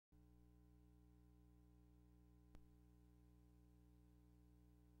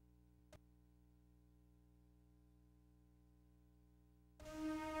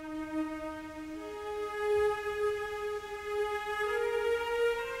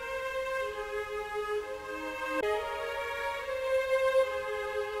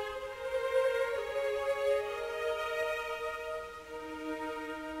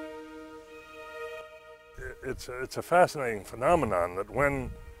it's a fascinating phenomenon that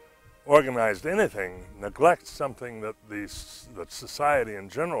when organized anything neglects something that that society in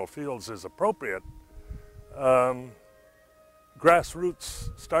general feels is appropriate, grassroots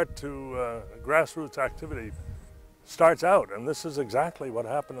activity starts out, and this is exactly what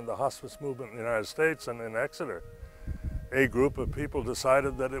happened in the hospice movement in the United States and in Exeter. A group of people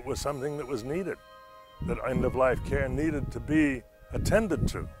decided that it was something that was needed, that end-of-life care needed to be attended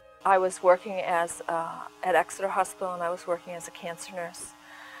to. I was working at Exeter Hospital, and I was working as a cancer nurse.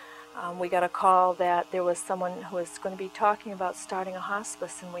 We got a call that there was someone who was going to be talking about starting a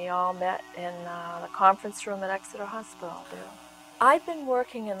hospice, and we all met in the conference room at Exeter Hospital. I'd been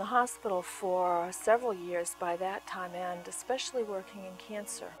working in the hospital for several years by that time, and especially working in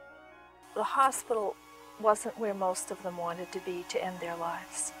cancer. The hospital wasn't where most of them wanted to be to end their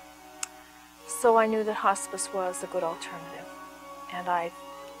lives. So I knew that hospice was a good alternative. And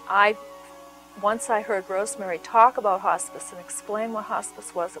once I heard Rosemary talk about hospice and explain what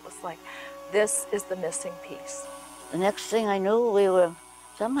hospice was, it was like, this is the missing piece. The next thing I knew, we were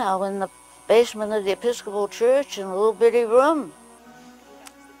somehow in the basement of the Episcopal Church in a little bitty room.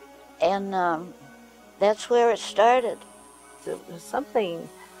 And that's where it started. It was something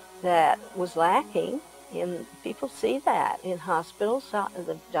that was lacking, and people see that in hospitals.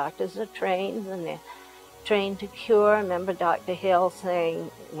 The doctors are trained, and they're trained to cure. I remember Dr. Hill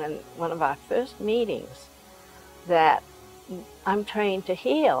saying when one of our first meetings that I'm trained to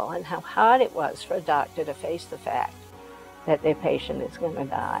heal, and how hard it was for a doctor to face the fact that their patient is going to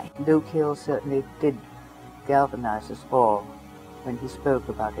die. Luke Hill certainly did galvanize us all when he spoke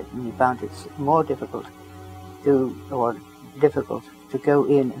about it, and he found it more difficult to go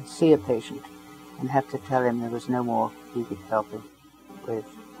in and see a patient and have to tell him there was no more he could help him with.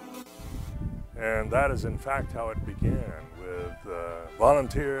 And that is in fact how it began, with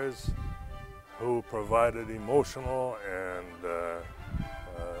volunteers who provided emotional and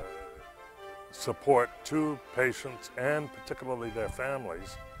support to patients and particularly their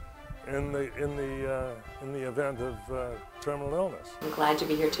families in the event of terminal illness. I'm glad to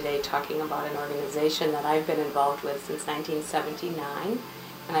be here today talking about an organization that I've been involved with since 1979,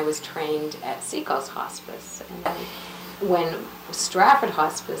 and I was trained at Seacoast Hospice. And when Stratford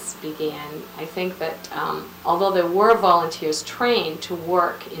Hospice began, I think that although there were volunteers trained to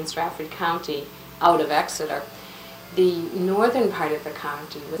work in Stratford County out of Exeter, the northern part of the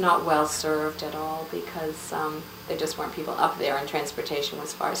county was not well served at all because there just weren't people up there and transportation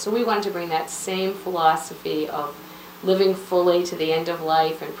was far. So we wanted to bring that same philosophy of living fully to the end of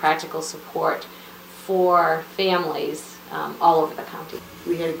life and practical support for families all over the county.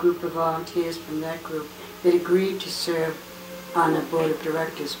 We had a group of volunteers from that group that agreed to serve on the board of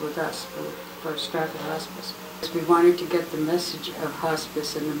directors with us for Stratford Hospice. We wanted to get the message of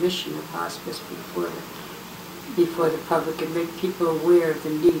hospice and the mission of hospice before the public and make people aware of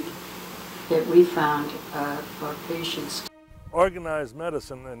the need that we found for patients. Organized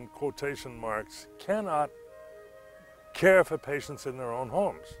medicine, in quotation marks, cannot care for patients in their own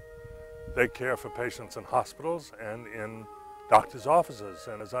homes. They care for patients in hospitals and in doctors' offices.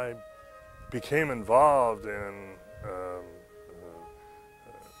 And as I became involved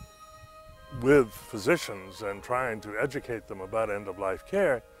with physicians and trying to educate them about end-of-life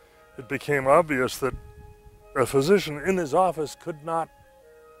care, it became obvious that a physician in his office could not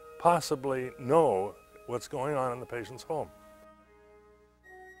possibly know what's going on in the patient's home.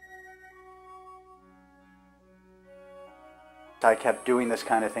 I kept doing this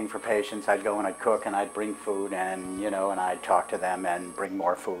kind of thing for patients. I'd go and I'd cook and I'd bring food and, and I'd talk to them and bring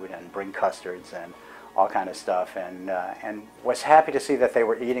more food and bring custards and all kind of stuff, and was happy to see that they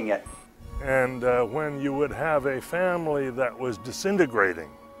were eating it. And when you would have a family that was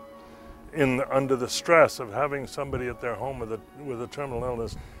disintegrating under the stress of having somebody at their home with a terminal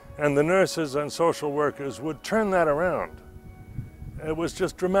illness, and the nurses and social workers would turn that around. It was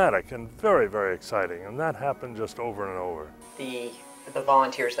just dramatic and very, very exciting, and that happened just over and over. The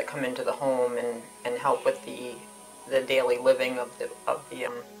volunteers that come into the home and help with the daily living of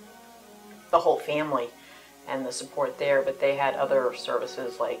the whole family and the support there, but they had other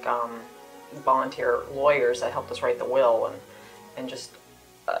services like volunteer lawyers that helped us write the will and just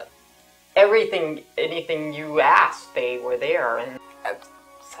anything you asked, they were there. And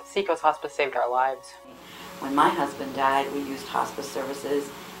Seacoast Hospice saved our lives. When my husband died, we used hospice services,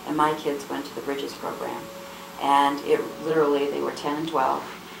 and my kids went to the Bridges program. And it literally, they were 10 and 12,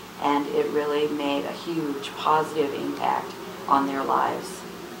 and it really made a huge positive impact on their lives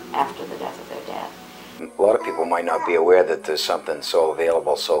after the death of their dad. A lot of people might not be aware that there's something so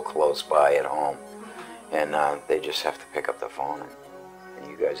available so close by at home, and they just have to pick up the phone and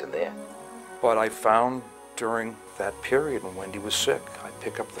you guys are there. But I found during that period when Wendy was sick. I'd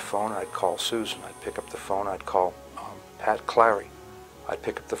pick up the phone, I'd call Susan. I'd pick up the phone, I'd call Pat Clary. I'd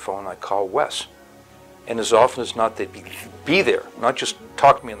pick up the phone, I'd call Wes. And as often as not, they'd be there, not just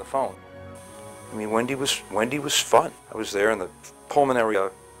talk to me on the phone. I mean, Wendy was fun. I was there, and the pulmonary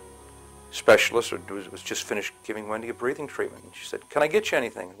specialist was just finished giving Wendy a breathing treatment. And she said, "Can I get you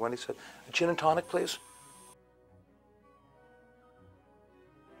anything?" And Wendy said, "A gin and tonic, please."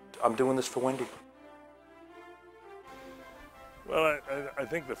 I'm doing this for Wendy. Well, I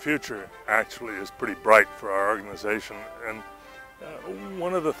think the future actually is pretty bright for our organization, and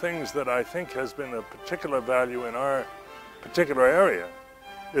one of the things that I think has been a particular value in our particular area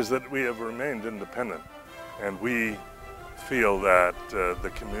is that we have remained independent, and we feel that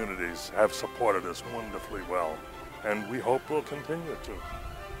the communities have supported us wonderfully well, and we hope will continue to.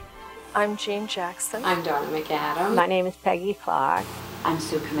 I'm Jean Jackson. I'm Donna McAdam. My name is Peggy Clark. I'm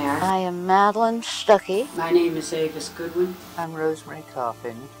Sue Kamara. I am Madeline Stuckey. My name is Avis Goodwin. I'm Rosemary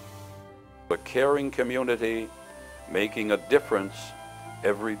Coffin. A caring community making a difference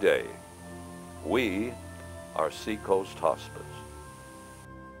every day. We are Seacoast Hospice.